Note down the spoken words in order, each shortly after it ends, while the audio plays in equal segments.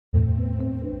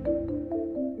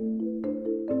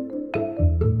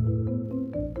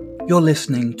You're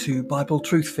listening to Bible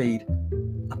Truth Feed,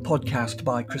 a podcast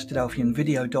by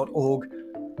Christadelphianvideo.org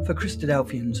for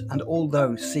Christadelphians and all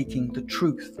those seeking the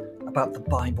truth about the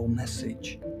Bible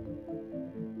message.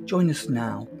 Join us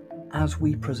now as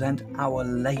we present our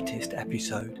latest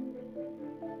episode.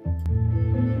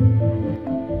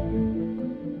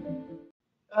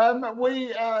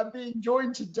 We are being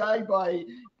joined today by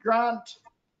Grant,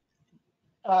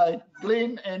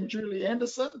 Glenn and Julie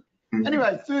Anderson.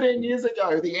 Anyway, 13 years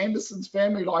ago, the Andersons'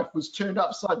 family life was turned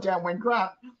upside down when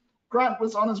Grant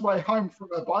was on his way home from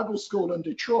a Bible school in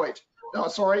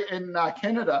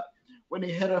Canada, when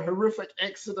he had a horrific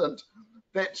accident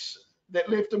that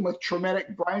left him with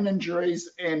traumatic brain injuries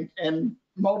and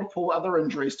multiple other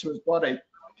injuries to his body.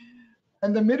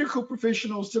 And the medical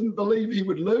professionals didn't believe he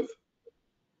would live.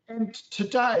 And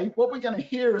today, what we're going to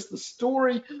hear is the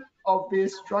story of their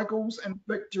struggles and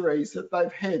victories that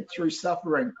they've had through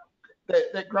suffering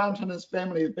that Grant and his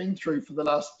family have been through for the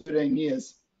last 13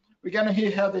 years. We're going to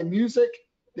hear how their music,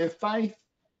 their faith,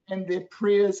 and their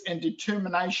prayers and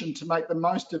determination to make the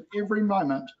most of every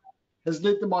moment has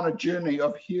led them on a journey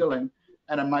of healing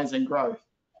and amazing growth.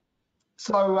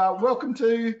 So welcome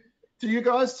to you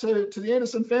guys, to the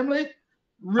Anderson family.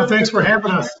 Really thanks for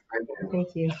having us.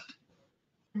 Thank you.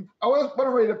 I want to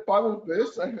read a Bible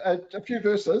verse, a few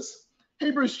verses.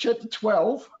 Hebrews chapter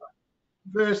 12,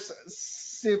 verse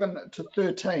 7 to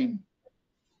 13.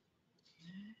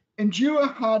 Endure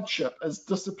hardship as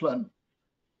discipline.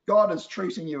 God is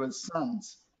treating you as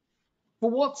sons. For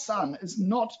what son is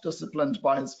not disciplined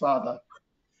by his father?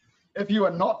 If you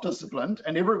are not disciplined,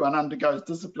 and everyone undergoes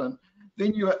discipline,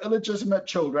 then you are illegitimate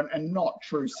children and not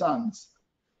true sons.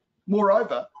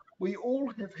 Moreover, we all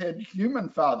have had human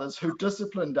fathers who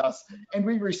disciplined us, and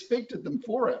we respected them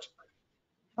for it.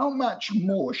 How much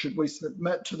more should we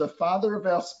submit to the Father of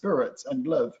our spirits and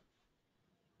live?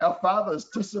 Our fathers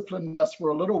disciplined us for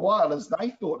a little while as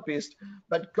they thought best,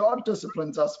 but God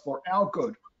disciplines us for our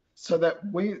good, so that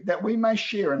we may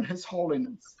share in his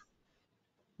holiness.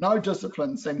 No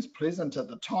discipline seems pleasant at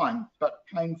the time, but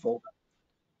painful.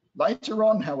 Later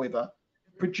on, however,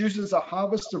 it produces a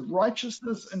harvest of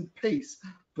righteousness and peace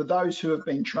for those who have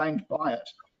been trained by it.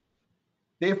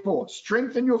 Therefore,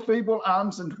 strengthen your feeble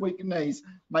arms and weak knees,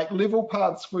 make level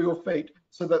paths for your feet,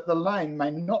 so that the lame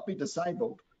may not be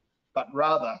disabled, but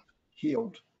rather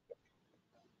healed.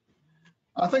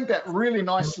 I think that really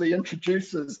nicely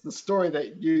introduces the story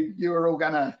that you are all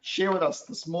going to share with us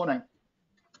this evening.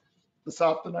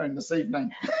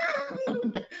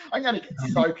 I'm going to get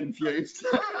so confused.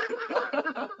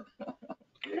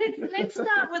 Let's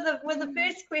start with the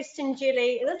first question,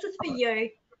 Julie. This is for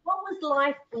you. What was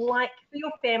life like for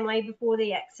your family before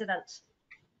the accident?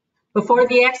 Before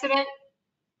the accident?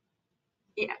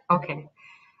 Yeah, okay.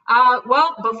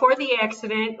 Well, before the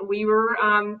accident, we were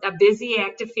a busy,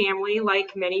 active family,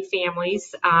 like many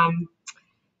families.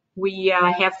 We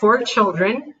have 4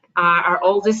 children. Our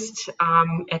oldest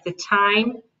at the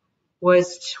time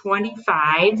was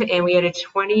 25, and we had a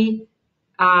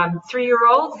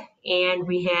 23-year-old, and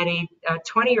we had a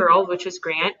 20-year-old, which was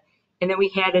Grant, and then we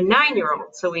had a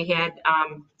 9-year-old. So we had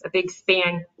a big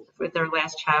span with our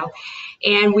last child.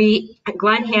 And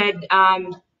Glenn had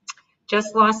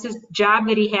just lost his job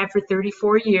that he had for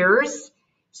 34 years.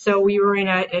 So we were in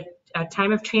a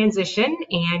time of transition,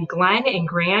 and Glenn and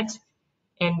Grant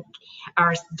and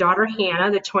our daughter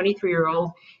Hannah, the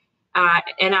 23-year-old,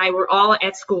 and I were all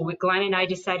at school. Glenn and I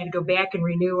decided to go back and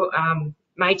renew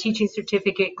my teaching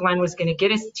certificate. Glenn was going to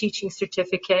get his teaching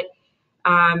certificate.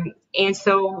 And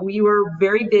so we were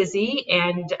very busy,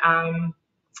 and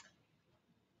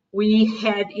we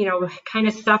had, kind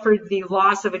of suffered the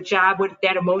loss of a job, what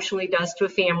that emotionally does to a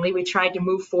family. We tried to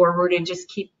move forward and just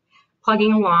keep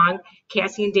plugging along.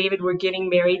 Cassie and David were getting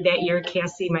married that year.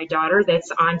 Cassie, my daughter,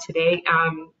 that's on today,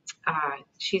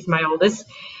 she's my oldest.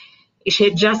 She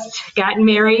had just gotten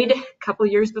married a couple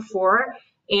of years before.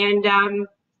 And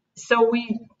so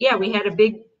we had a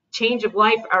big change of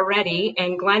life already.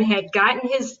 And Glenn had gotten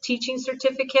his teaching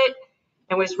certificate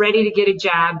and was ready to get a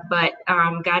job, but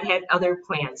God had other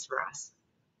plans for us.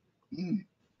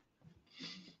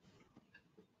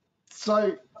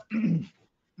 So, hang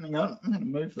on, I'm going to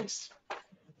move this.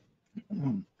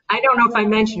 I don't know if I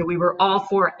mentioned it, we were all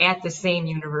 4 at the same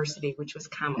university, which was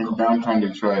comical. In downtown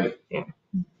Detroit. Yeah.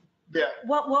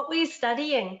 What were you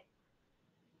studying?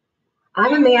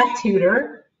 I'm a math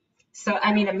tutor.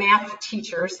 A math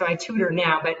teacher, so I tutor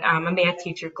now, but I'm a math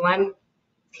teacher. Glenn,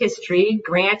 history.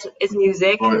 Grant is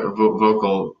music.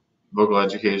 Vocal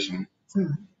education.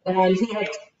 And he had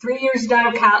 3 years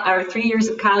done 3 years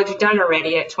of college done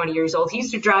already at 20 years old. He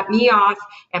used to drop me off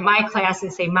at my class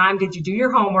and say, "Mom, did you do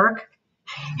your homework?"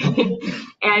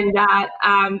 And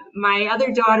my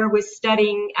other daughter was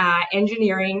studying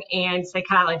engineering and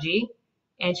psychology,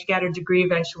 and she got her degree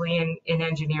eventually in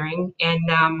engineering.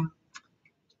 And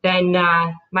then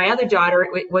my other daughter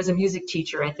was a music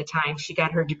teacher at the time. She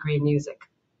got her degree in music.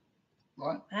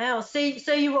 Right. Wow. So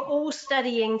you were all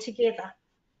studying together.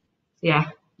 Yeah.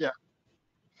 Yeah.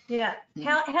 Yeah. Mm.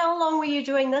 How long were you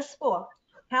doing this for?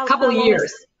 A couple of long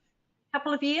years.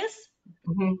 Couple of years?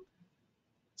 Mm-hmm.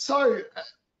 So,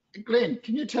 Glenn,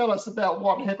 can you tell us about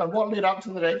what happened? What led up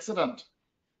to that accident?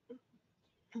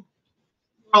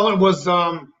 Well, it was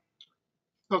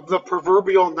the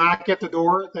proverbial knock at the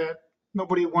door that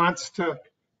nobody wants to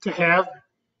have,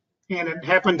 and it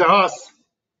happened to us,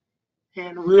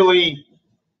 and really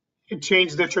it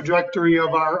changed the trajectory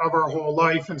of our whole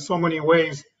life in so many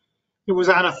ways. It was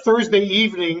on a Thursday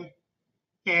evening,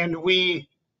 and we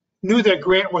knew that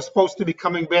Grant was supposed to be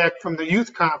coming back from the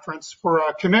youth conference for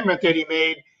a commitment that he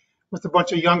made with a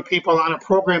bunch of young people on a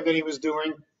program that he was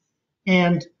doing.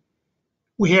 And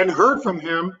we hadn't heard from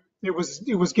him. It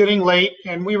was getting late,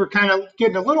 and we were kind of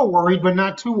getting a little worried, but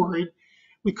not too worried.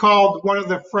 We called one of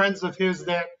the friends of his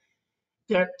that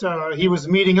he was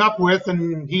meeting up with,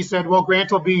 and he said, "Well,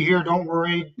 Grant will be here. Don't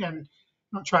worry." And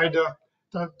tried to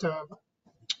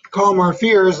calm our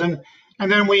fears, and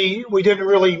then we didn't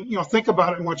really think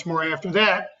about it much more after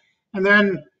that. And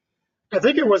then I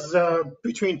think it was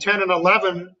between 10 and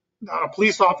 11, a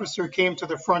police officer came to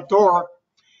the front door,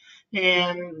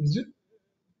 and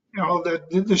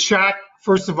the shock,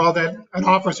 first of all, that an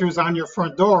officer is on your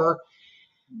front door,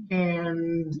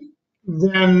 and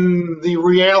then the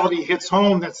reality hits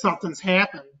home that something's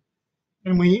happened,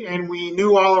 and we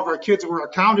knew all of our kids were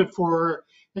accounted for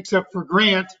except for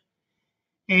Grant,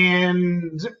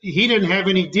 and he didn't have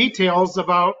any details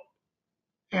about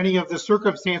any of the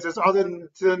circumstances other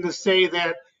than to say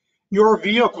that your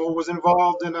vehicle was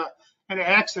involved in an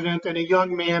accident and a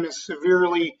young man is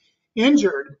severely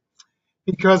injured,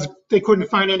 because they couldn't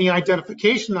find any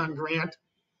identification on Grant.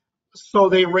 So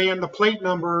they ran the plate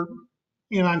number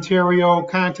in Ontario,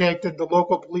 contacted the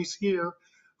local police here,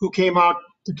 who came out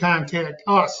to contact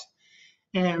us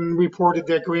and reported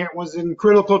that Grant was in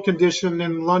critical condition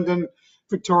in London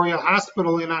Victoria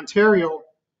Hospital in Ontario,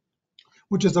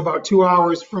 which is about 2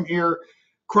 hours from here,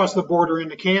 across the border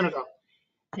into Canada.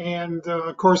 And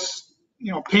of course,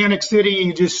 Panic City,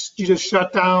 you just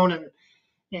shut down and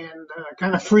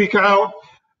kind of freak out.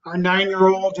 Our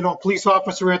 9-year-old, police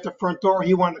officer at the front door,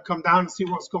 he wanted to come down and see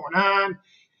what's going on.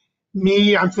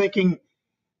 Me, I'm thinking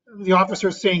the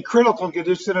officer's saying critical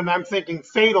condition, and I'm thinking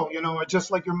fatal. It's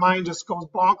just like your mind just goes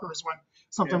bonkers when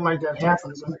something like that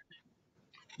happens.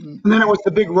 And then it was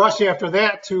the big rush after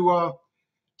that to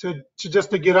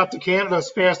just to get up to Canada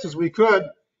as fast as we could.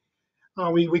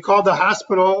 We called the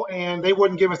hospital, and they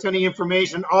wouldn't give us any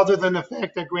information other than the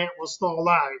fact that Grant was still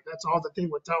alive. That's all that they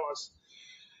would tell us.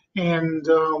 And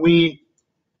we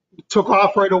took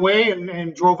off right away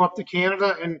and drove up to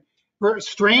Canada. And very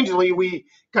strangely, we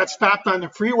got stopped on the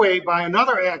freeway by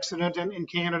another accident in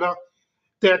Canada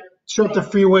that shut the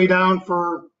freeway down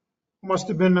for, must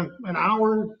have been an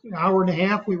hour and a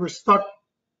half. We were stuck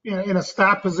in a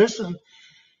stop position,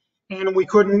 and we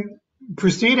couldn't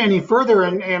proceed any further,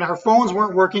 and our phones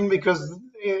weren't working because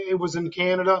it was in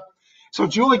Canada. So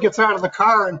Julie gets out of the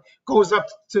car and goes up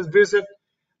to visit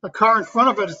the car in front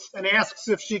of us and asks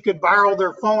if she could borrow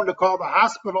their phone to call the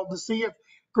hospital to see if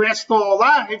Grant's still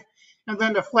alive, and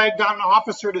then to flag down an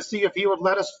officer to see if he would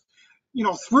let us,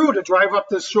 through to drive up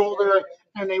this shoulder,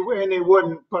 and they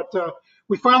wouldn't. But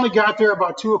we finally got there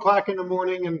about 2 o'clock in the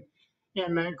morning,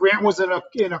 and Grant was in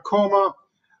a coma,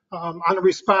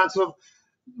 unresponsive.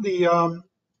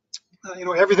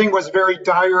 Everything was very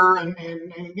dire,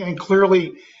 and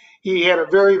clearly he had a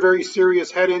very, very serious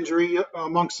head injury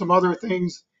amongst some other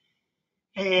things.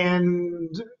 And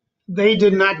they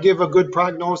did not give a good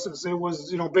prognosis. It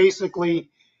was, basically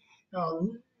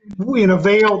in a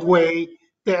veiled way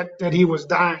that he was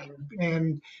dying.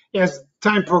 And as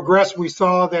time progressed, we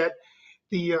saw that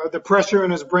the pressure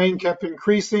in his brain kept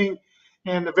increasing,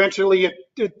 and eventually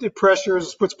it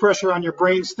puts pressure on your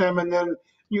brain stem, and then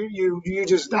you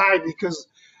just die because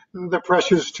the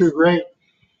pressure is too great.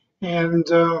 And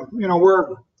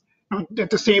we're at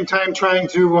the same time trying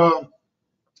to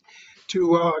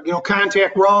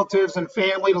contact relatives and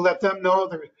family to let them know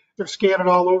they're scattered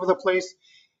all over the place.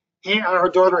 Our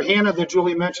daughter Hannah, that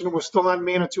Julie mentioned, was still on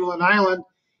Manitoulin Island,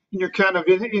 and you're kind of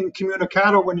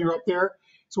incommunicado when you're up there.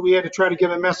 So we had to try to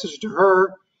get a message to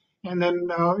her, and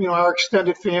then our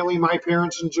extended family, my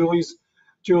parents and Julie's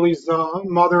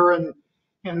mother, and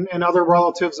other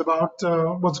relatives about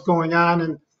what's going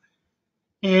on,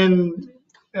 and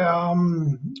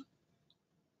in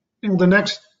the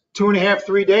next 2.5,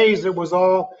 3 days, it was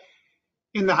all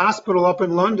in the hospital up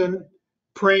in London,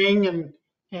 praying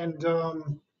and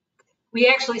We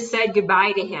actually said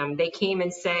goodbye to him. They came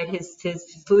and said his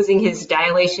losing his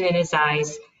dilation in his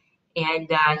eyes, and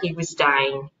he was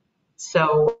dying.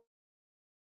 So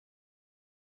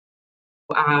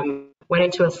went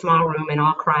into a small room and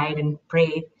all cried and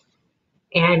prayed.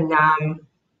 And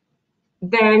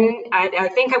then I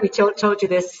think we told you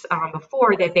this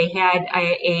before, that they had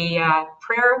a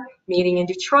prayer meeting in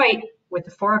Detroit with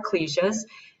the four ecclesias,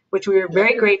 which we were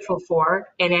very grateful for.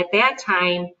 And at that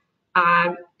time,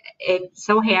 it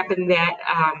so happened that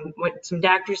some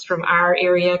doctors from our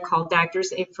area, called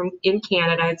doctors from in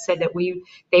Canada, had said that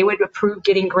they would approve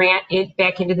getting Grant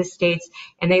back into the States,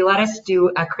 and they let us do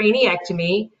a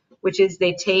craniectomy, which is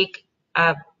they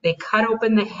cut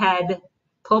open the head,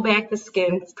 pull back the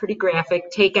skin, it's pretty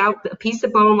graphic, take out a piece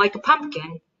of bone like a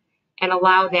pumpkin, and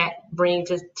allow that brain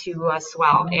to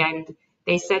swell. And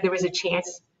they said there was a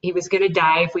chance he was going to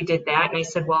die if we did that. And I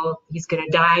said, well, he's going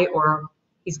to die or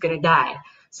he's going to die.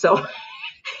 So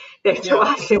to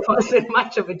us, it wasn't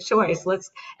much of a choice.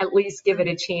 Let's at least give it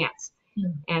a chance.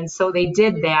 And so they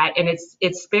did that, and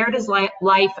it spared his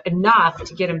life enough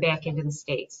to get him back into the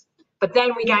States. But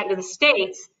then we got into the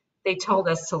States, they told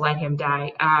us to let him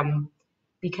die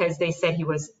because they said he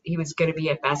was going to be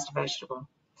at best a vegetable.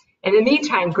 In the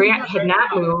meantime, Grant had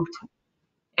not moved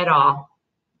at all.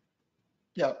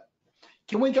 Yeah.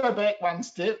 Can we go back one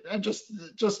step and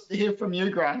just hear from you,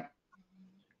 Grant?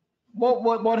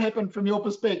 What happened from your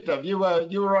perspective? You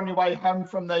were on your way home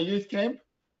from the youth camp?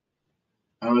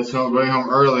 I was going home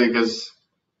early because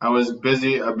I was a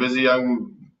busy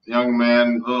young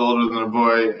man, a little older than a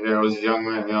boy. I was a young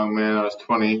man. I was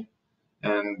 20,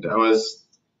 and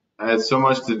I had so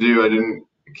much to do. I didn't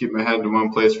keep my head in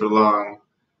one place for long,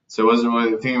 so I wasn't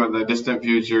really thinking about the distant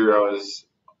future. I was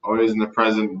always in the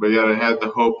present, but yet I had the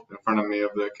hope in front of me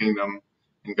of the kingdom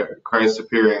and Christ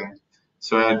appearing.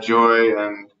 So I had joy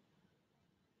and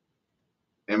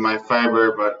in my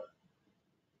fiber, but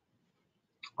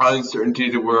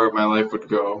uncertainty to where my life would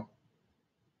go.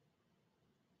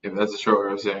 If that's a short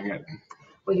way of saying it.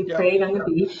 Well, you prayed on the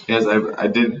beach. Yes, I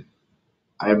did.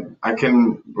 I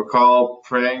can recall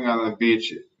praying on the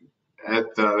beach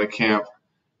at the camp,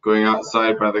 going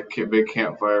outside by the big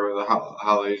campfire where the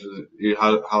holly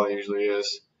usually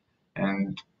is,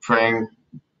 and praying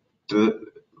to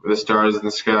the stars in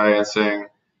the sky and saying,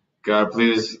 God,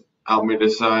 please help me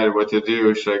decide what to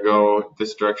do. Should I go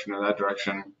this direction or that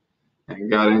direction? And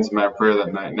God answered my prayer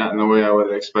that night, not in the way I would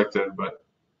have expected, but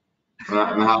when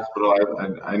I, in the hospital,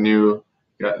 I knew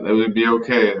God, it would be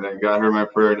okay, that God heard my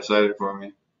prayer and decided for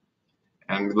me.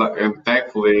 And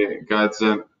thankfully, God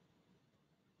sent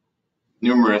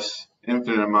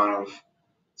infinite amount of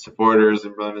supporters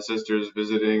and brothers and sisters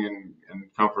visiting and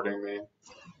comforting me.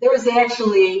 There was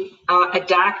actually a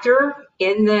doctor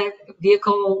in the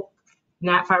vehicle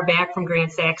not far back from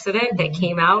Grant's accident that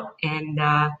came out and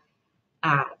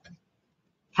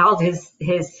held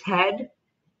his head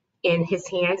in his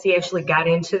hands. He actually got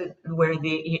into where I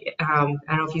don't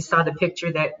know if you saw the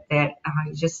picture that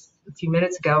just a few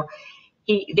minutes ago.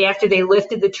 After they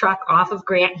lifted the truck off of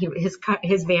Grant,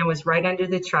 his van was right under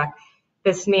the truck.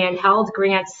 This man held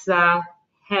Grant's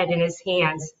head in his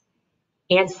hands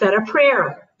and said a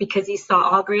prayer because he saw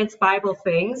all Grant's Bible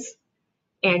things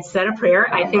and said a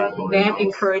prayer. I think that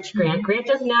encouraged Grant. Grant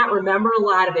does not remember a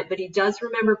lot of it, but he does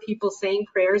remember people saying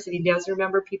prayers, and he does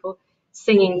remember people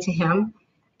singing to him.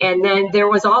 And then there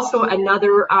was also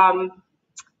another,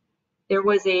 there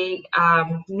was a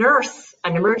nurse,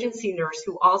 an emergency nurse,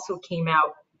 who also came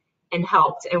out and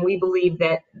helped. And we believe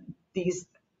that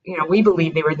we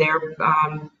believe they were there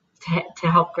to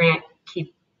help Grant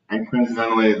keep. And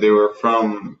coincidentally, they were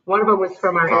one of them was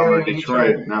from our area,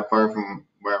 Detroit, not far from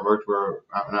where I worked,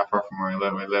 not far from where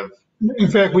I live.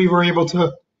 In fact, we were able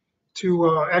to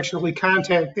actually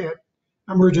contact that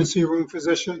emergency room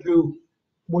physician who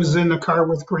was in the car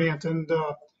with Grant and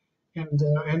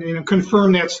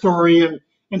confirm that story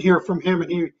and hear from him.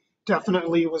 And he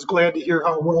definitely was glad to hear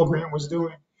how well Grant was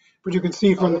doing. But you can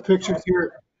see from the pictures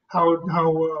here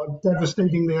how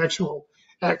devastating the actual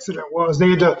accident was. They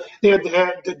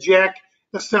had to jack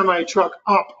the semi truck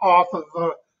up off of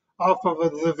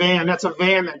the van. That's a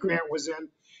van that Grant was in.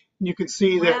 And you can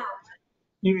see that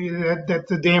that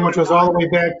the damage was all the way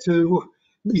back to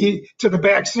the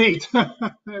back seat.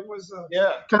 It was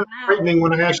kind of frightening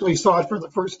when I actually saw it for the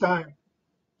first time.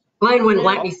 Glenn wouldn't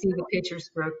let me see the pictures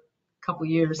for a couple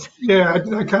years. Yeah,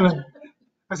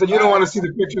 I said, you don't want to see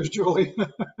the pictures, Julie.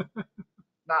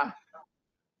 Nah.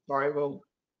 Sorry, we'll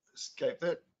escape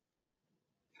that.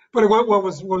 But what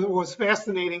was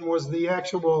fascinating was the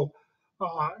actual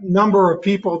number of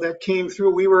people that came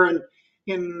through. We were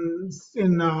in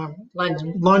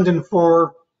London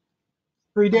for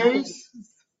 3 days,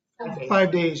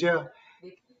 5 days, yeah.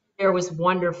 There was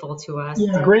wonderful to us.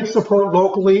 Yeah, great support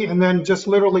locally, and then just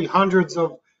literally hundreds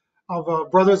of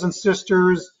brothers and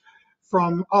sisters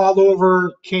from all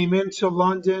over came into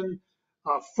London,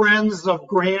 friends of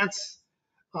Grant's,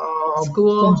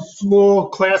 school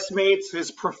classmates,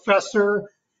 his professor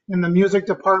in the music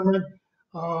department,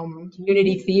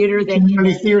 Community theater.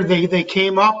 They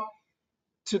came up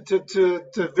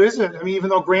to visit. I mean, even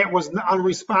though Grant was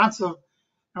unresponsive,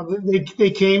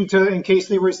 they came to, in case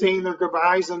they were saying their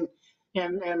goodbyes, and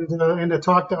to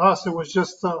talk to us. It was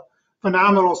just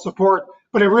phenomenal support,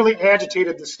 but it really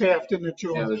agitated the staff, didn't it,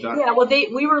 Julie? Yeah, well,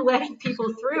 we were letting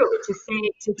people through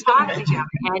to talk to him,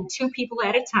 and 2 people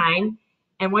at a time.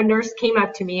 And one nurse came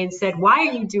up to me and said, "Why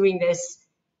are you doing this?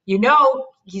 You know,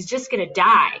 he's just going to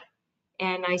die."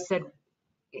 And I said,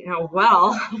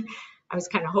 well, I was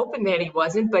kind of hoping that he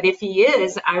wasn't, but if he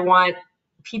is, I want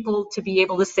people to be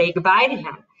able to say goodbye to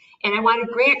him. And I wanted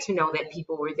Grant to know that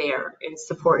people were there in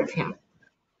support of him.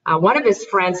 One of his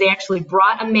friends actually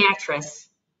brought a mattress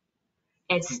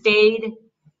and stayed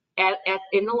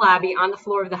in the lobby on the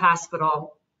floor of the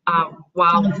hospital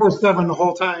while 24/7 the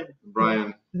whole time.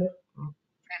 Brian.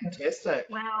 Fantastic.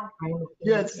 Wow.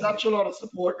 Yeah, it's such a lot of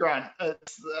support, Grant.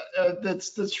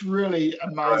 That's really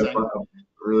amazing.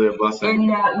 Really a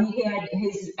blessing. And we had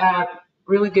his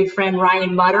really good friend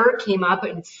Ryan Mutter came up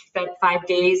and spent 5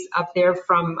 days up there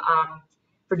from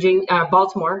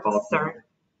Baltimore.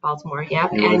 Baltimore, yeah.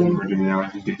 And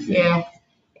Virginia, yeah,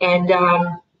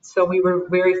 and so we were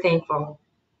very thankful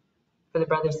for the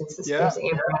brothers and sisters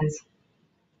and friends.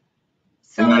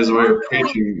 So and as a way of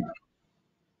preaching.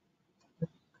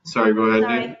 Sorry, go ahead,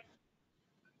 Dave.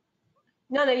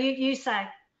 No, you say.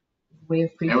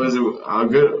 It was a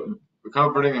good,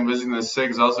 comforting, and visiting the sick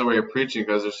is also a way of preaching,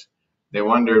 because they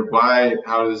wondered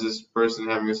how is this person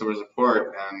having so much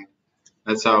support, and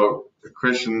that's how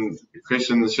Christians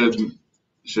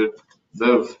should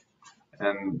live,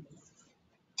 and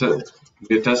to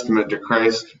be a testament to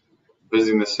Christ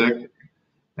visiting the sick,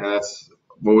 and that's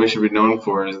what we should be known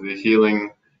for, is the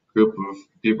healing group of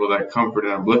people that comfort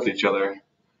and uplift each other.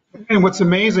 And what's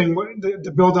amazing,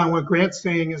 to build on what Grant's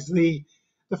saying, is the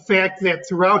fact that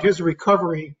throughout his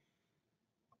recovery,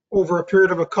 over a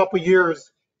period of a couple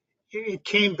years, it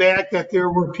came back that there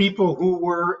were people who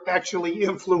were actually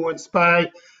influenced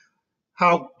by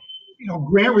how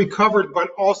Grant recovered,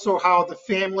 but also how the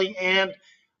family and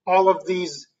all of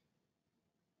these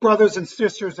brothers and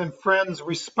sisters and friends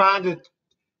responded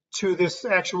to this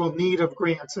actual need of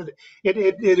Grant's.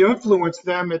 It influenced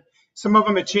them. Some of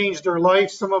them, it changed their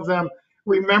life. Some of them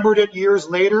remembered it years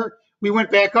later. We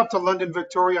went back up to London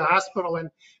Victoria Hospital,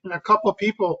 and a couple of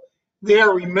people there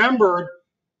remembered,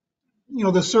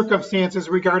 the circumstances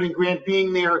regarding Grant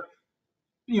being there,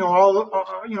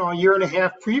 a year and a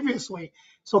half previously.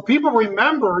 So people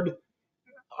remembered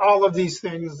all of these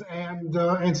things,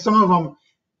 and some of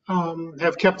them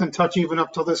have kept in touch even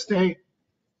up to this day.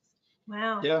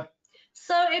 Wow. Yeah.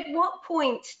 So at what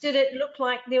point did it look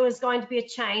like there was going to be a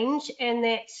change and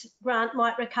that Grant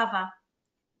might recover?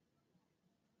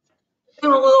 In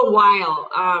a little while.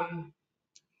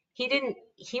 He didn't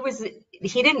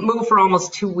move for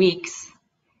almost 2 weeks.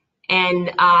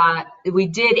 And we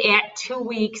did at 2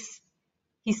 weeks,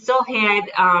 he still had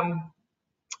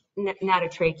not a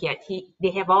trach yet.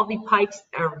 They have all the pipes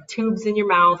or tubes in your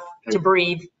mouth to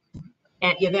breathe.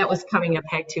 And yeah, that was coming, a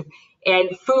peg tube.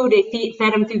 And food, they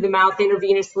fed him through the mouth,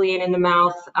 intravenously and in the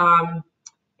mouth.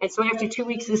 And so after 2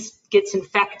 weeks, this gets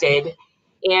infected.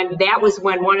 And that was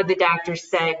when one of the doctors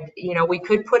said, we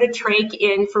could put a trach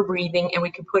in for breathing, and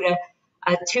we could put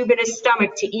a tube in his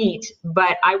stomach to eat,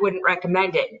 but I wouldn't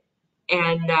recommend it.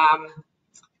 And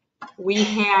we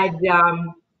had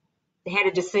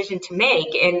a decision to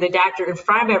make, and the doctor in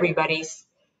front of everybody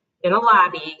in a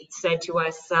lobby said to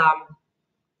us,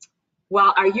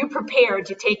 well, are you prepared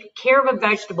to take care of a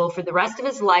vegetable for the rest of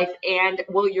his life, and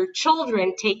will your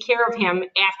children take care of him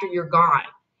after you're gone?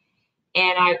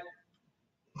 And I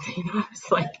was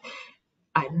like,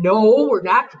 no, we're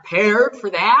not prepared for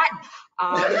that.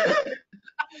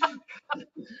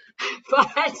 But,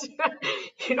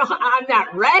 I'm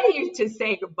not ready to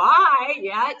say goodbye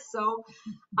yet. So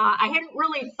I hadn't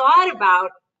really thought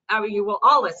about,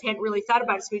 all of us hadn't really thought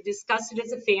about it. So we discussed it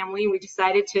as a family, and we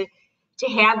decided to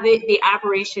have the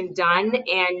operation done.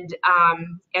 And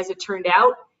as it turned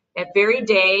out, that very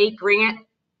day, Grant,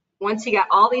 once he got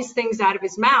all these things out of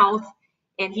his mouth,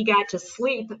 and he got to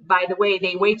sleep. By the way,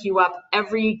 they wake you up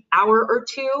every hour or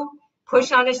two,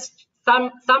 push on his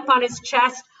thump on his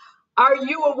chest. Are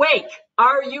you awake?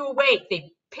 Are you awake?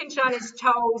 They pinch on his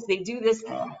toes. They do this.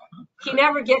 He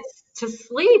never gets to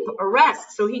sleep or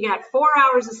rest. So he got 4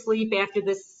 hours of sleep after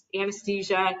this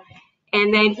anesthesia.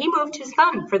 And then he moved his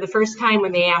thumb for the first time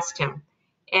when they asked him.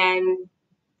 And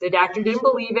the doctor didn't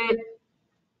believe it.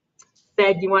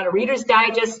 Said, you want a Reader's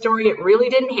Digest story? It really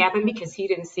didn't happen because he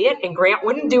didn't see it. And Grant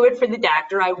wouldn't do it for the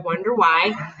doctor. I wonder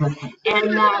why.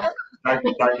 And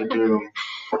Dr. Doom.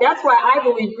 that's why I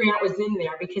believe Grant was in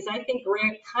there, because I think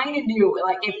Grant kind of knew,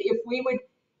 like,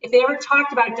 if they ever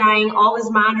talked about dying, all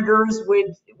his monitors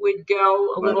would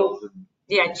go a little,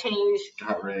 change.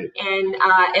 Right.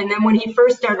 And then when he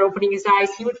first started opening his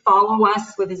eyes, he would follow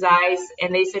us with his eyes,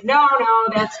 and they said, no,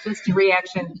 that's just a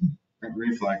reaction.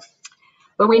 Reflex.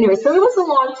 But we knew it. So it was a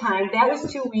long time. That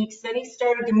was 2 weeks. Then he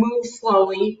started to move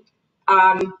slowly.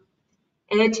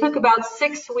 And it took about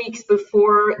 6 weeks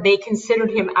before they considered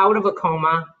him out of a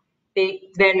coma.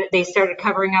 Then they started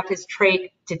covering up his trach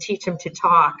to teach him to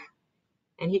talk.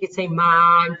 And he could say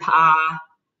ma and pa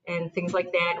and things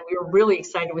like that. And we were really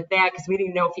excited with that because we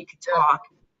didn't know if he could talk.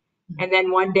 And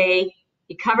then one day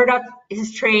he covered up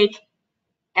his trach,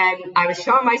 and I was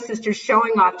showing my sister,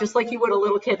 showing off just like you would a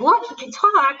little kid. Look, he can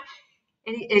talk.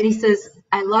 And he says,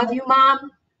 I love you, Mom,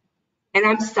 and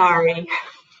I'm sorry.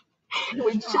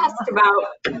 We just about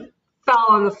fell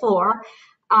on the floor.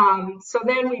 So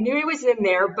then we knew he was in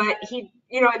there, but he,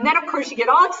 and then of course you get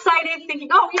all excited thinking,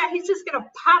 oh yeah, he's just going to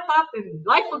pop up and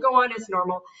life will go on as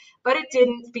normal. But it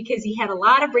didn't, because he had a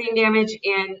lot of brain damage,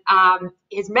 and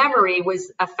his memory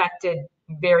was affected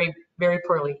very, very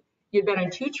poorly. You'd been on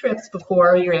 2 trips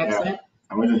before your accident.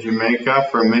 I went to Jamaica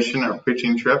for a mission or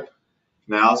preaching trip.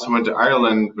 And I also went to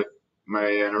Ireland with my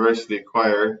university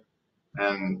choir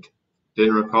and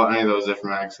didn't recall any of those from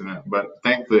my accident. But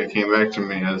thankfully it came back to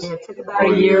me as it took about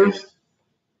a year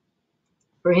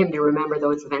for him to remember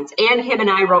those events. And him and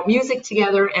I wrote music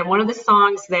together. And one of the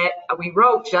songs that we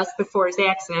wrote just before his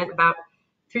accident, about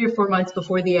 3 or 4 months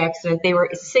before the accident, they were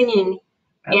singing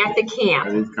at the camp.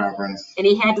 At youth conference. And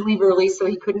he had to leave early, so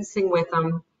he couldn't sing with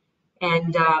them.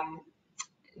 And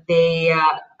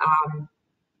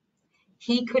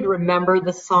he could remember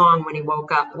the song when he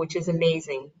woke up, which is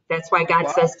amazing. That's why God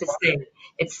says to sing.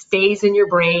 It stays in your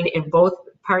brain in both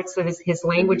parts of his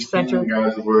language center.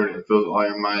 God's word, it fills all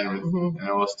your mind with, and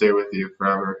it will stay with you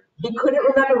forever. He couldn't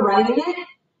remember writing it,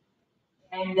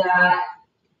 and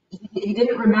he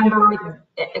didn't remember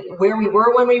where we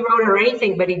were when we wrote it or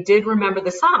anything, but he did remember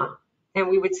the song, and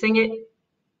we would sing it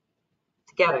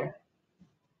together.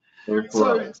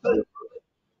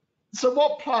 So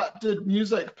what part did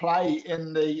music play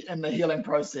in the healing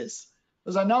process?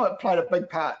 Because I know it played a big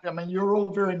part. I mean, you're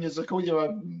all very musical. You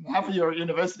were half of your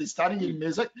university studying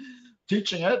music,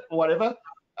 teaching it, or whatever.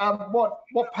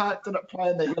 What part did it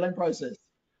play in the healing process?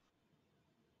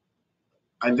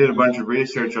 I did a bunch of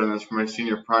research on this for my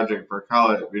senior project for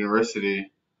college,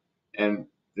 university, and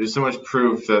there's so much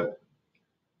proof that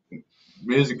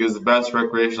music is the best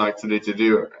recreational activity to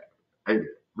do.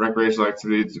 Recreational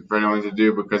activity for anyone to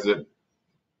do, because it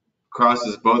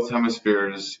crosses both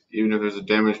hemispheres, even if there's a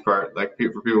damaged part. Like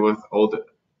for people with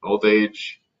old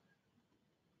age,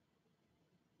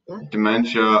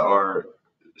 dementia, or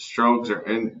strokes, or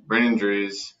brain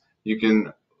injuries, you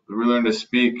can learn to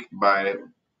speak by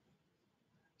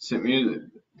music.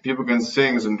 People can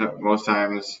sing most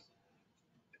times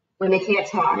when they can't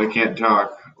talk. They can't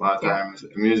talk a lot of times.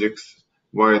 Music's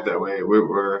wired that way.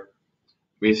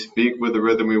 We speak with the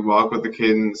rhythm, we walk with the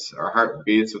cadence, our heart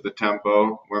beats with the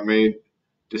tempo. We're made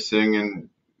to sing and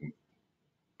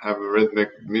have a rhythmic,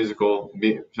 musical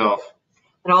beat self.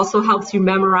 It also helps you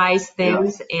memorize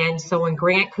things. Yeah. And so when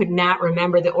Grant could not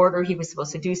remember the order he was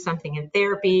supposed to do something in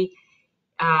therapy,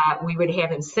 we would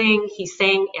have him sing. He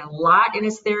sang a lot in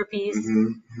his therapies.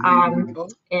 You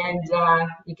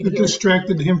can it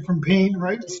distracted him from pain,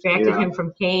 right? Distracted him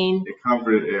from pain. It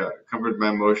comforted my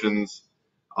emotions.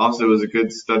 Also, it was a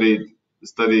good study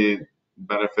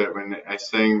benefit when I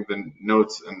sang the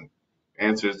notes and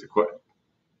answers to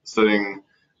studying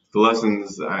the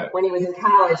lessons. When he was in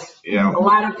college, a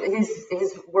lot of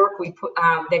his work we put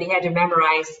that he had to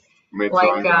memorize,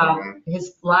 like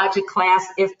his logic class,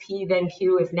 if P then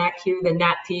Q, if not Q then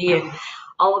not P, and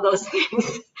all of those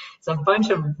things. It's a bunch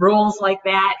of rules like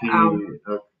that.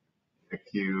 A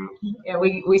Q. Yeah,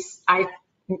 we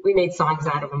made songs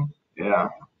out of them. Yeah,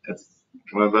 it's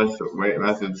one of the best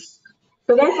methods.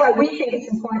 So that's why we think it's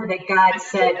important that God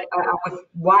said,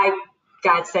 why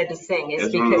God said to sing,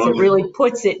 is because it really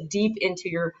puts it deep into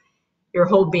your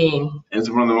whole being. It's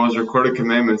one of the most recorded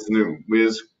commandments, and we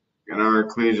as in our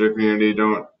ecclesial community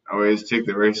don't always take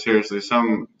that very seriously.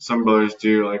 Some brothers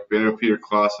do, like Peter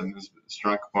Clausen is a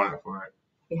strong component for it.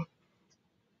 Yeah.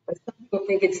 But some people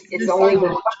think it's You only sang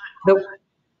a lot. the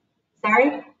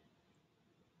sorry?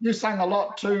 You sang a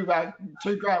lot too, Grant,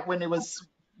 while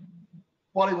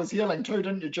he was healing too,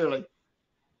 didn't you, Julie?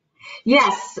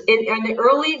 Yes, in the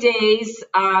early days,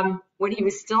 when he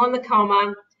was still in the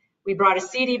coma, we brought a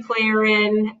CD player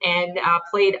in and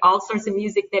played all sorts of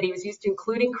music that he was used to,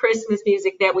 including Christmas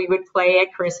music that we would play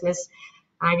at Christmas.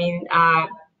 I mean, I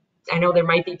know there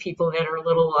might be people that are a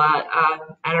little, I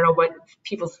don't know what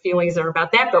people's feelings are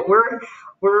about that, but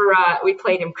we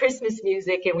played him Christmas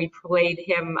music, and we played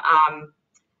him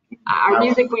our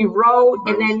music we wrote,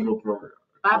 and then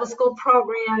Bible school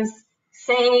programs,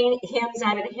 sang hymns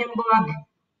out of the hymn book.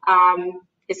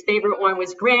 His favorite one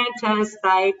was "Grant us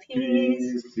thy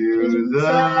peace, to set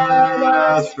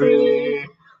us free,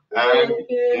 and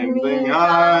kindling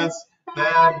hearts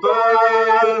that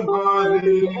burn for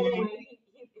thee."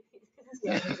 He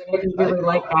really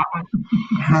liked that one.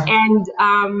 And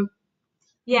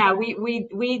yeah,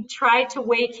 we tried to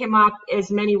wake him up as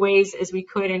many ways as we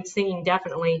could, and singing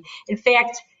definitely. In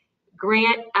fact,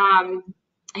 Grant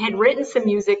had written some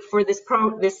music for this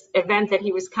event that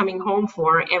he was coming home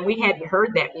for, and we hadn't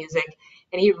heard that music,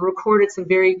 and he recorded some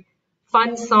very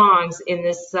fun songs in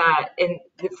this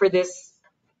for this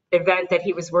event that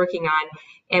he was working on,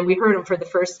 and we heard them for the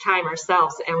first time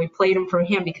ourselves, and we played them for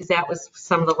him because that was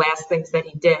some of the last things that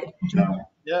he did.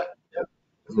 Yeah.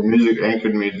 The music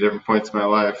anchored me to different points in my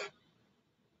life.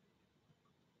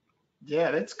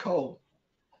 Yeah, that's cool.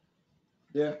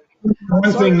 Yeah.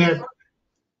 One thing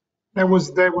that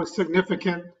was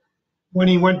significant when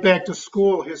he went back to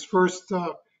school, his first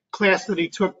class that he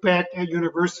took back at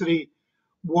university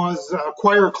was a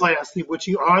choir class, which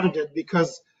he audited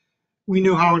because we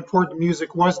knew how important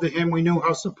music was to him. We knew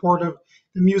how supportive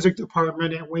the music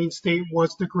department at Wayne State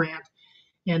was to Grant,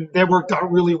 and that worked out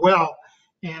really well.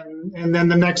 And then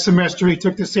the next semester he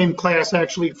took the same class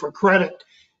actually for credit,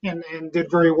 and did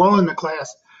very well in the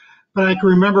class. But I can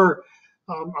remember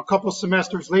a couple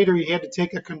semesters later he had to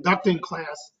take a conducting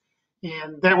class,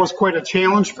 and that was quite a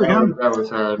challenge for him. That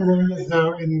was hard.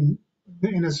 In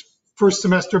his first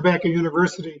semester back at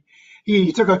university,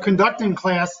 he took a conducting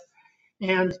class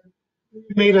and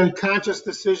made a conscious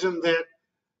decision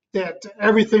that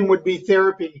everything would be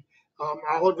therapy.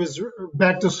 All of his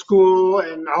back to school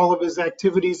and all of his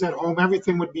activities at home,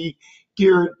 everything would be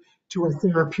geared to a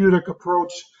therapeutic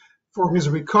approach for his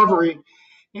recovery.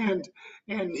 And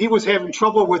he was having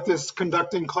trouble with this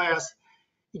conducting class.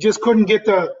 He just couldn't get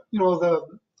the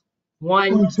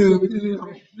 1, 2.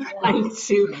 1,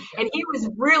 2, and he was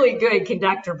really good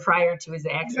conductor prior to his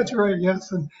accident. That's right,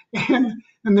 yes.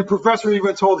 And the professor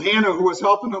even told Hannah, who was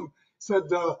helping him, said,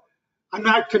 "I'm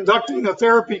not conducting a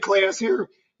therapy class here."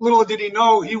 Little did he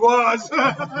know he was,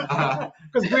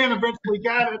 because Grant eventually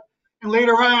got it. And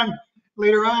later on,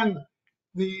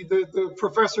 the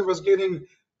professor was getting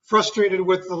frustrated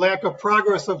with the lack of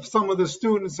progress of some of the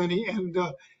students, and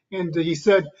he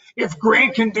said, "If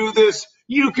Grant can do this,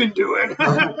 you can do it."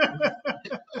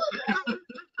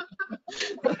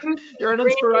 You're an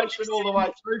inspiration all the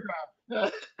way through,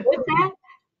 Grant. What's that?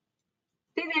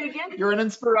 Say that again. You're an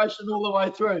inspiration all the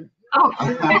way through. Oh.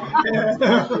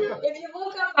 If you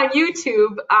look up on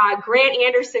YouTube, Grant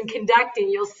Anderson conducting,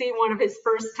 you'll see one of his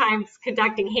first times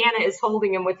conducting. Hannah is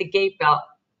holding him with the gate belt.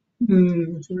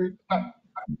 That's right.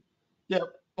 Yeah,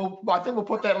 well, I think we'll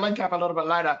put that link up a little bit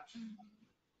later.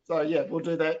 So yeah, we'll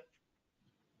do that.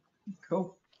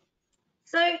 Cool.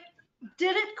 So,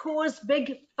 did it cause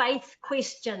big faith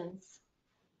questions?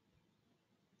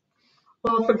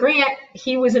 Well, for Grant,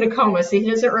 he was in a coma, so he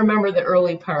doesn't remember the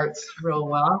early parts real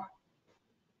well.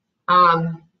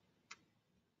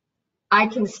 I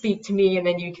can speak to me, and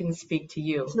then you can speak to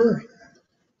you. Sure.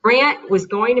 Grant was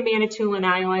going to Manitoulin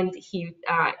Island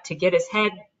to get his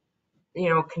head,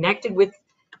 connected with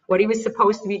what he was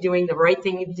supposed to be doing, the right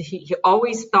thing. He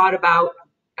always thought about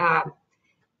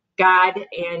God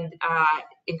and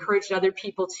encouraged other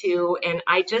people to. And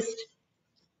I just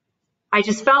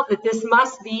felt that this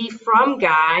must be from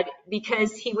God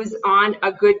because he was on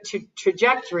a good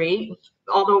trajectory,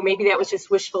 although maybe that was just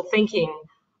wishful thinking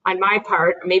on my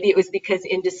part. Maybe it was because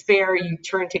in despair you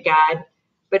turn to God.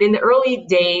 But in the early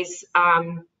days,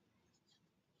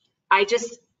 I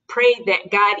just prayed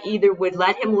that God either would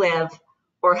let him live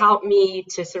or help me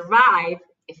to survive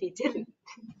if he didn't.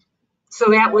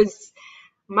 So that was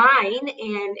mine.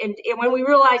 And when we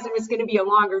realized it was going to be a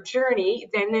longer journey,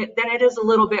 then it is a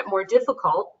little bit more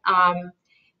difficult.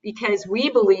 because we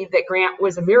believed that Grant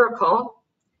was a miracle.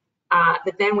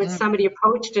 But then when somebody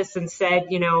approached us and said,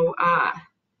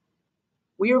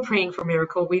 we were praying for a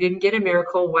miracle, we didn't get a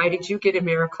miracle. Why did you get a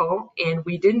miracle? And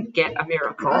we didn't get a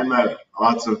miracle. I met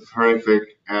lots of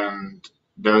horrific and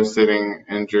devastating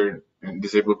injured and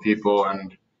disabled people,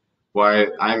 and why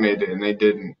I made it and they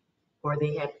didn't. Or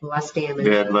they had less damage.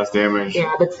 They had less damage.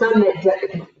 Yeah, but some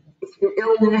that through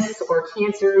illness or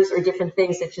cancers or different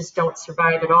things that just don't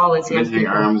survive at all. As missing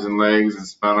arms and legs and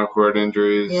spinal cord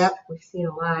injuries. Yep, we've seen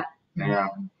a lot. Yeah.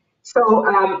 So,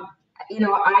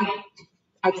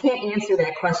 I can't answer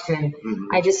that question.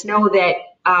 I just know that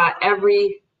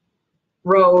every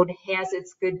road has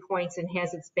its good points and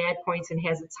has its bad points and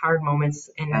has its hard moments.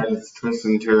 And has its twists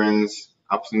and turns,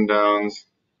 ups and downs,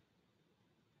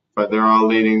 but they're all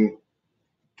leading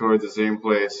towards the same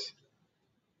place.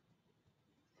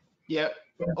 Yep.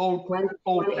 Well,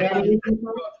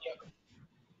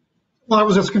 I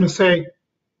was just going to say,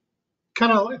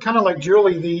 kind of like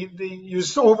Julie, you're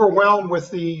so overwhelmed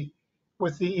with the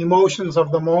emotions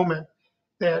of the moment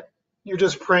that you're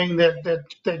just praying that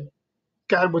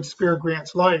God would spare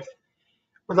Grant's life,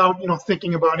 without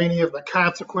thinking about any of the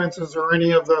consequences or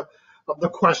any of the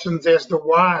questions as to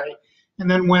why. And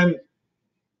then when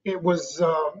it was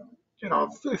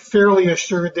fairly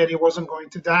assured that he wasn't going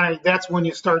to die, that's when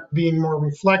you start being more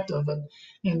reflective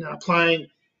and applying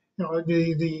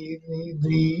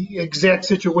the exact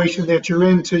situation that you're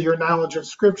in to your knowledge of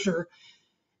Scripture.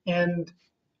 And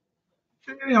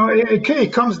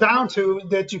it comes down to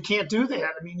that you can't do that.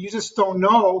 I mean, you just don't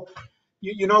know.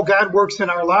 God works in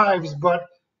our lives, but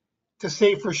to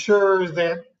say for sure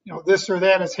that this or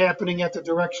that is happening at the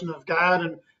direction of God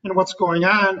and what's going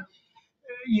on,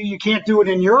 you can't do it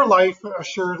in your life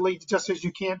assuredly, just as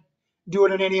you can't do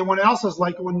it in anyone else's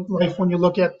life when you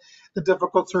look at the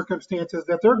difficult circumstances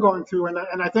that they're going through.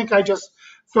 And I think I just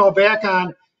fell back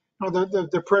on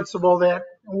the principle that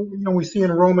we see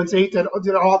in Romans 8,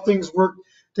 that all things work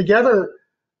together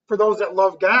for those that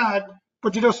love God,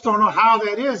 but you just don't know how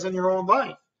that is in your own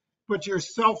life. But you're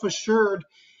self-assured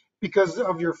because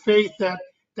of your faith that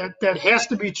has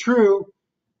to be true,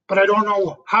 but I don't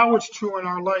know how it's true in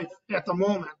our life at the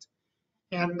moment.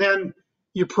 And then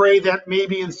you pray that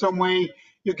maybe in some way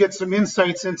you get some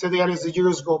insights into that as the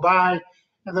years go by.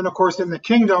 And then, of course, in the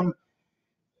kingdom,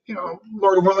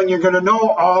 Lord willing, you're going to know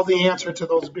all the answer to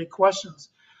those big questions.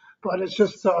 But it's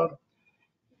just,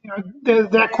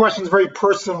 that question is very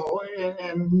personal,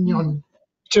 and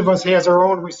each of us has our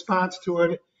own response to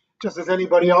it, just as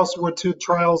anybody else would to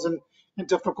trials and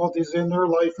difficulties in their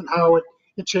life and how it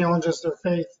challenges their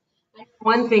faith.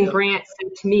 One thing Grant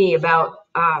said to me about,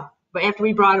 after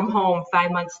we brought him home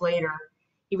 5 months later,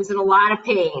 he was in a lot of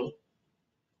pain.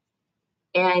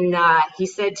 And he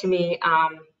said to me,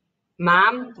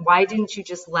 Mom, why didn't you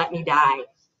just let me die?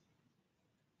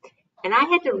 And I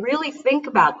had to really think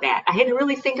about that. I had to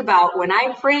really think about when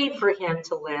I prayed for him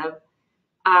to live,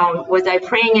 was I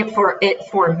praying it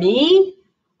for me,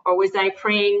 or was I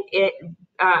praying it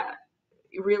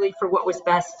really for what was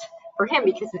best for him?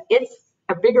 Because it's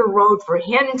a bigger road for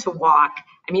him to walk.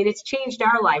 I mean, it's changed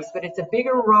our lives, but it's a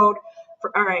bigger road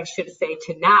or I should say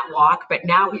to not walk, but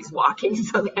now he's walking,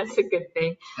 so that's a good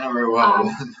thing. Very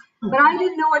well. But I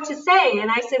didn't know what to say.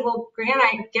 And I said, well, Grant,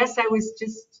 I guess I was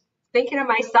just thinking of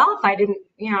myself. I didn't,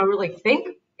 really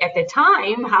think at the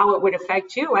time how it would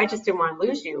affect you. I just didn't want to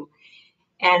lose you.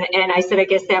 And I said, I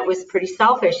guess that was pretty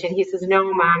selfish. And he says,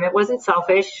 no, Mom, it wasn't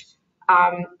selfish.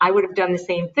 I would have done the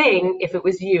same thing if it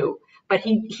was you. But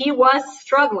he was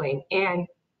struggling. And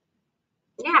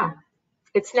yeah,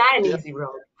 it's not an easy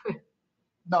road.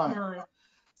 No.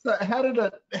 So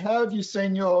how have you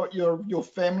seen your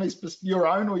family's, your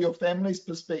own or your family's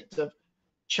perspective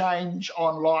change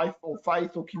on life or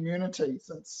faith or community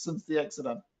since the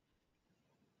accident?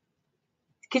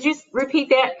 Could you repeat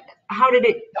that? How did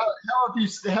it?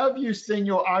 How have you seen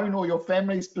your own or your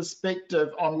family's perspective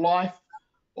on life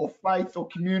or faith or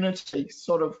community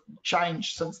sort of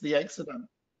change since the accident?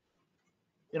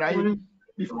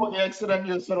 Before the accident,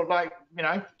 you're sort of like,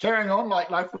 carrying on like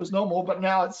life was normal, but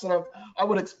now it's sort of, I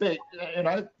would expect,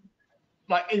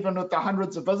 like even with the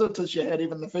hundreds of visitors you had,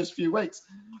 even the first few weeks.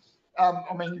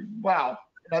 I mean, wow,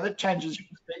 that changes your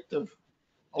perspective.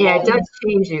 Yeah, it does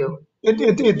change you.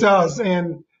 It does,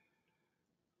 and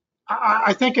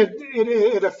I think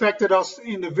it affected us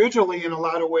individually in a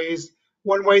lot of ways.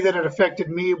 One way that it affected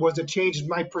me was it changed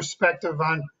my perspective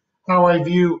on how I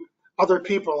view other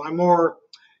people. I'm more,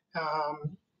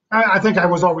 I think I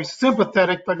was always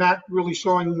sympathetic, but not really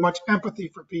showing much empathy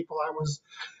for people. I was,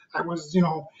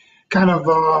 kind of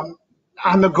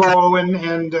on the go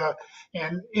and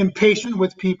impatient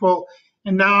with people.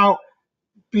 And now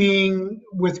being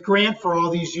with Grant for all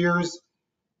these years,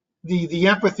 the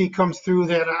empathy comes through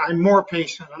that I'm more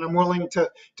patient and I'm willing to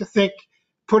think,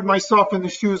 put myself in the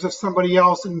shoes of somebody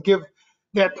else and give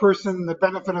that person the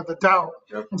benefit of the doubt.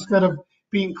 Yep. Instead of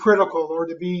being critical or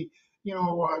to be,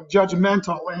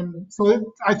 judgmental. And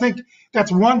so I think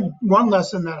that's one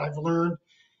lesson that I've learned.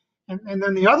 And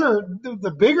then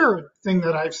the bigger thing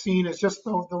that I've seen is just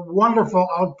the wonderful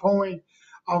outpouring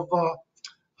of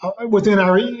within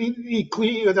our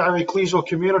ecclesial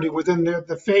community, within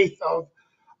the faith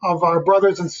of our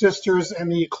brothers and sisters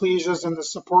and the ecclesias, and the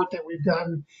support that we've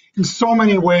gotten in so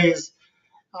many ways.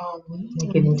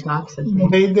 Giving talks and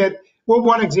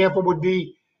One example would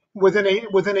be within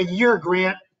a year,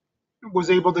 Grant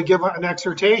was able to give an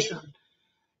exhortation,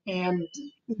 and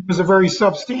it was a very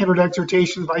substandard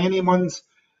exhortation by anyone's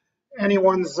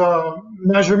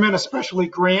measurement, especially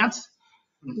Grant's.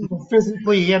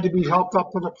 Physically, he had to be helped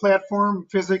up to the platform.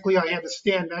 Physically, I had to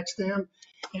stand next to him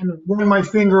and run my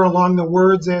finger along the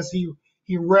words as he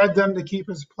read them to keep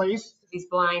his place. He's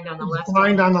blind on the left He's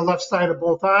blind side. on the left side of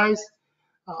both eyes.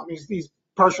 He's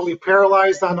partially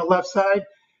paralyzed on the left side.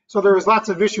 So there was lots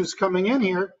of issues coming in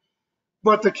here,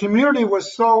 but the community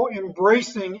was so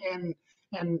embracing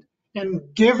and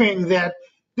giving that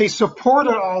they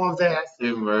supported all of that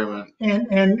Same environment.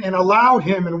 and allowed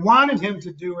him and wanted him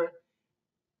to do it,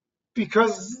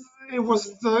 because it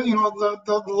was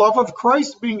the love of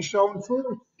Christ being shown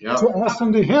through Yep. to us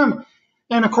and to him.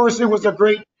 And of course, it was a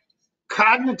great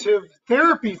cognitive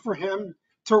therapy for him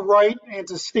to write and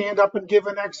to stand up and give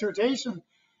an exhortation.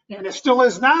 And it still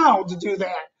is now to do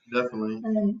that. Definitely.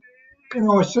 And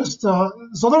it's just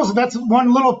that's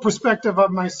one little perspective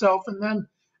of myself, and then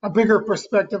a bigger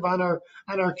perspective on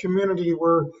our community,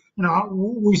 where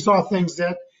we saw things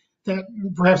that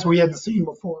perhaps we hadn't seen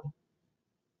before.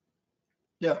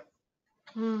 Yeah.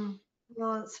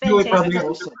 Well, it's Julie fantastic. probably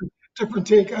has a different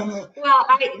take on it. Well,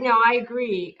 I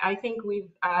agree. I think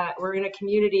we're in a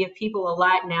community of people a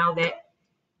lot now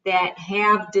that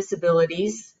have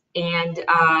disabilities, and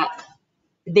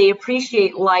they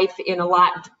appreciate life in a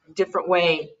lot different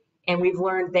way. And we've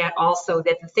learned that also,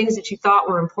 that the things that you thought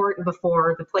were important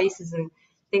before, the places and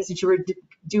things that you were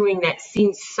doing that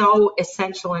seemed so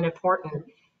essential and important,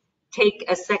 take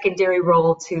a secondary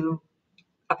role to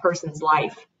a person's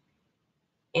life.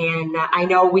 And I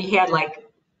know we had like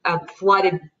a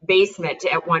flooded basement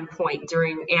at one point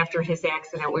after his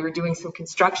accident. We were doing some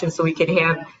construction so we could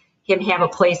have him have a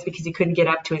place, because he couldn't get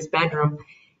up to his bedroom.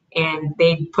 And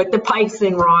they put the pipes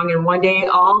in wrong. And one day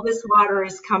all this water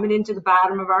is coming into the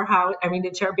bottom of our house,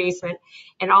 into our basement.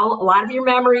 And a lot of your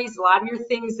memories, a lot of your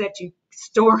things that you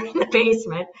store in the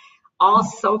basement, all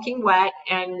soaking wet.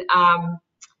 And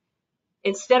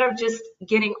instead of just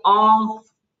getting all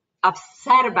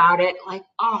upset about it, like,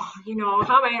 how am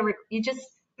I ever, you just,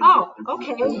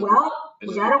 okay, well,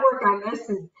 we got to work on this.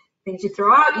 And things you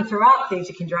throw out, things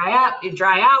you can dry out, you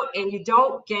dry out, and you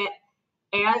don't get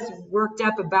as worked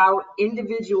up about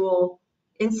individual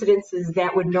incidences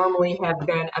that would normally have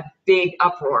been a big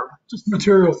uproar. Just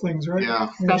material things, right? Yeah.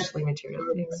 Especially material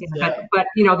things. Yeah. But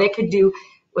they could do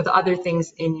with other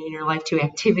things in your life too,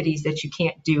 activities that you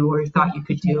can't do or thought you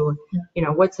could do.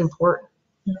 What's important.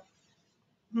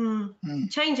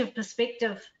 Change of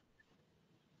perspective.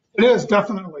 It is,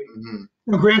 definitely.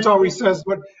 Mm-hmm. Grant always says,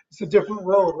 but it's a different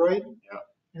road, right?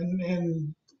 Yeah.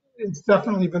 And it's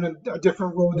definitely been a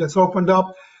different road that's opened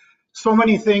up so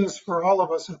many things for all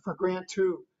of us, and for Grant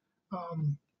too.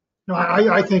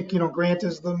 I think Grant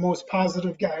is the most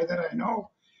positive guy that I know.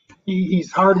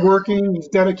 He's hardworking. He's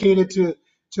dedicated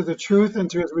to the truth and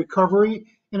to his recovery,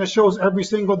 and it shows every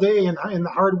single day in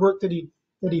the hard work that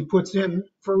he puts in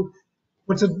for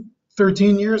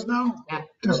 13 years now. Yeah.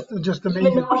 Just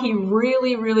amazing. Even though he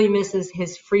really, really misses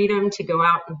his freedom to go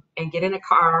out and get in a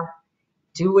car,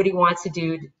 do what he wants to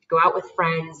do, go out with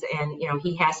friends, and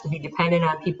he has to be dependent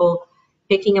on people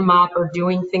picking him up or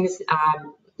doing things,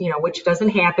 which doesn't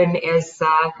happen as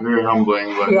Very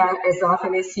humbling, but as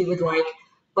often as he would like.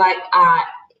 But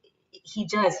he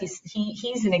does.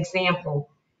 He's an example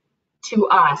to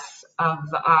us of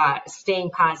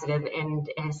staying positive, and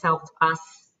has helped us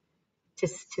to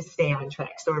stay on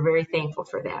track. So we're very thankful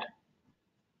for that.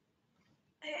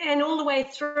 And all the way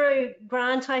through,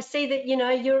 Grant, I see that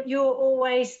you're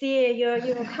always there.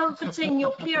 You're comforting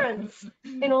your parents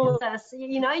in all of this.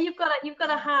 You've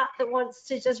got a heart that wants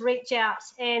to just reach out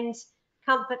and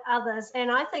comfort others,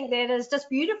 and I think that is just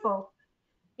beautiful.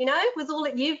 With all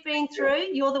that you've been through,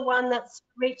 you're the one that's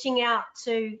reaching out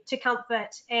to comfort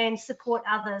and support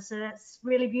others, and it's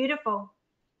really beautiful.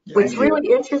 What's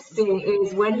really interesting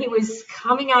is when he was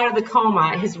coming out of the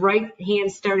coma, his right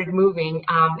hand started moving,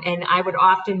 and I would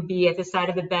often be at the side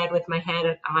of the bed with my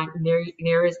head on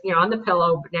near his, on the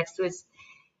pillow next to his,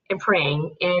 and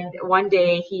praying. And one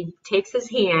day he takes his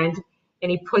hand and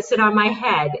he puts it on my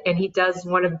head, and he does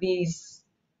one of these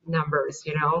numbers,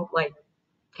 like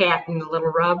pat and a little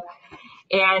rub.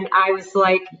 And I was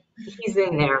like, he's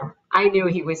in there. I knew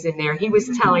he was in there. He was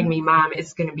telling me, Mom,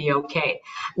 it's going to be okay.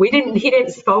 He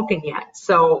didn't spoken yet.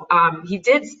 So he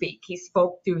did speak. He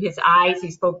spoke through his eyes.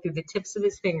 He spoke through the tips of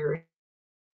his fingers.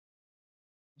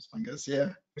 Yeah.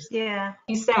 Yeah.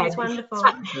 He said, that's wonderful.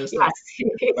 Yes.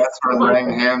 That's what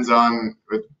laying hands on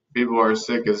with people who are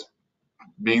sick is,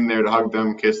 being there to hug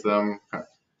them, kiss them.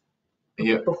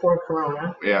 Yeah. Before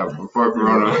Corona. Yeah, before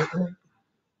Corona.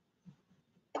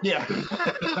 Yeah.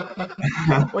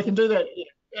 We can do that.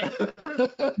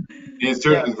 He's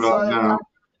turning well now.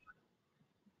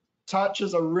 Touch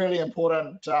is a really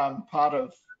important part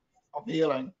of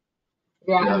healing.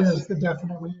 Yeah. Yes, it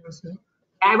definitely is.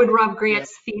 I would rub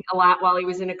Grant's feet a lot while he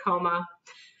was in a coma,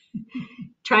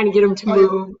 trying to get him to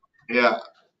move. Yeah,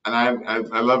 and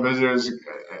I love visitors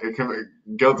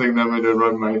guilting them into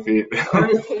rubbing my feet. Or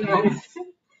his hands.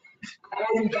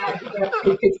 As he got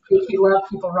he could speak, he loved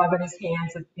people rubbing his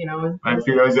hands. My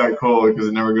feet always got cold because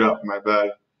I never got up from my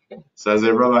bed. So as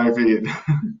they rub my feet.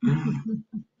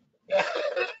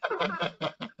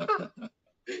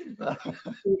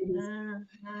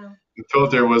 The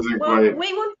filter wasn't quite.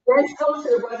 That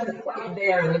filter wasn't quite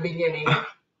there in the beginning.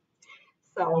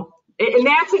 So, and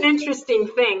that's an interesting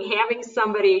thing. Having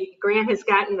somebody, Grant has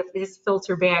gotten his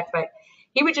filter back, but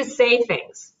he would just say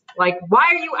things like,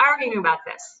 "Why are you arguing about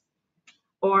this?"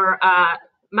 Or,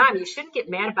 "Mom, you shouldn't get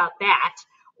mad about that."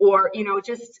 Or,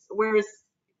 just whereas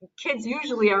kids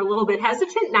usually are a little bit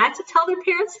hesitant not to tell their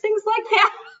parents things like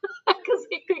that because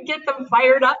it could get them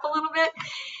fired up a little bit.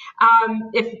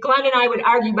 If Glenn and I would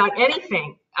argue about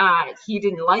anything, he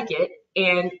didn't like it.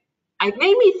 And it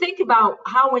made me think about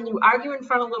how when you argue in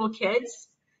front of little kids,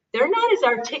 they're not as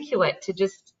articulate to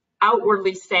just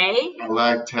outwardly say. I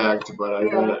lack tact, but I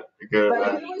get it.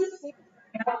 But he was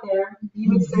out there. He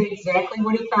would say exactly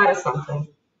what he thought of something.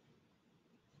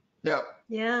 Yeah.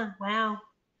 Yeah, wow.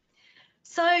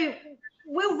 So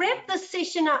we'll wrap this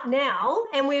session up now,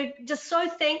 and we're just so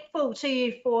thankful to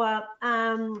you for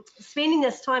spending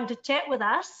this time to chat with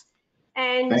us.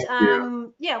 And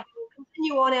we'll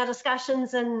continue on our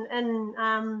discussions in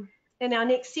our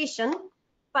next session.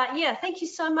 But yeah, thank you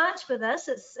so much for this.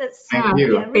 It's thank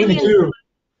you. Yeah, really Thank you.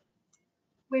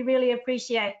 We really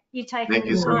appreciate you taking Thank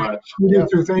you the so time. much. You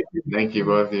too. Thank you. Thank you,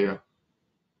 both of you.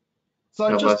 So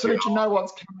God just to bless let you know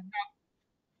what's coming up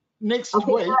next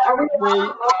week,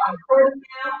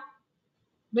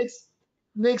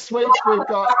 next week we've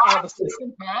got the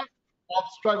second part of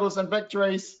Struggles and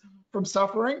Victories from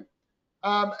Suffering.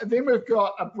 Then we've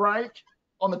got a break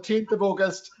on the 10th of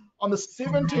August. On the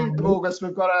 17th of August,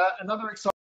 we've got another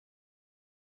exciting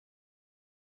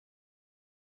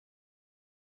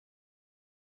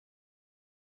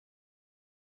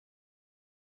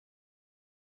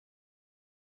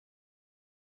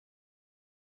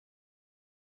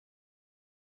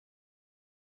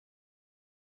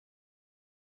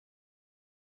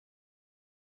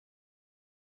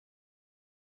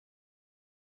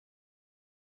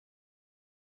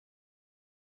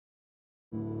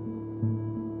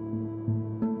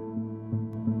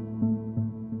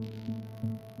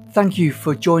Thank you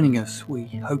for joining us. We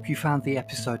hope you found the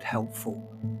episode helpful.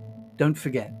 Don't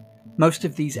forget, most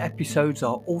of these episodes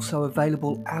are also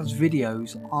available as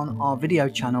videos on our video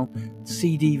channel,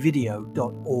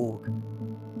 cdvideo.org.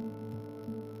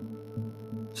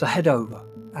 So head over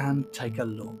and take a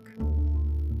look.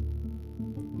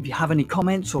 If you have any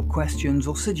comments or questions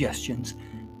or suggestions,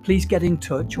 please get in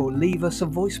touch or leave us a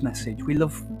voice message. We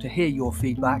love to hear your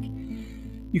feedback.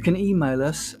 You can email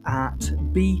us at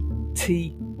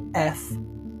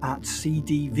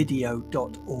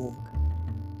btf@cdvideo.org.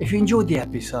 If you enjoyed the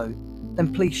episode,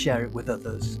 then please share it with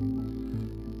others.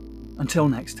 Until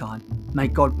next time, may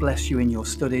God bless you in your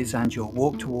studies and your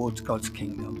walk towards God's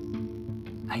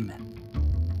kingdom. Amen.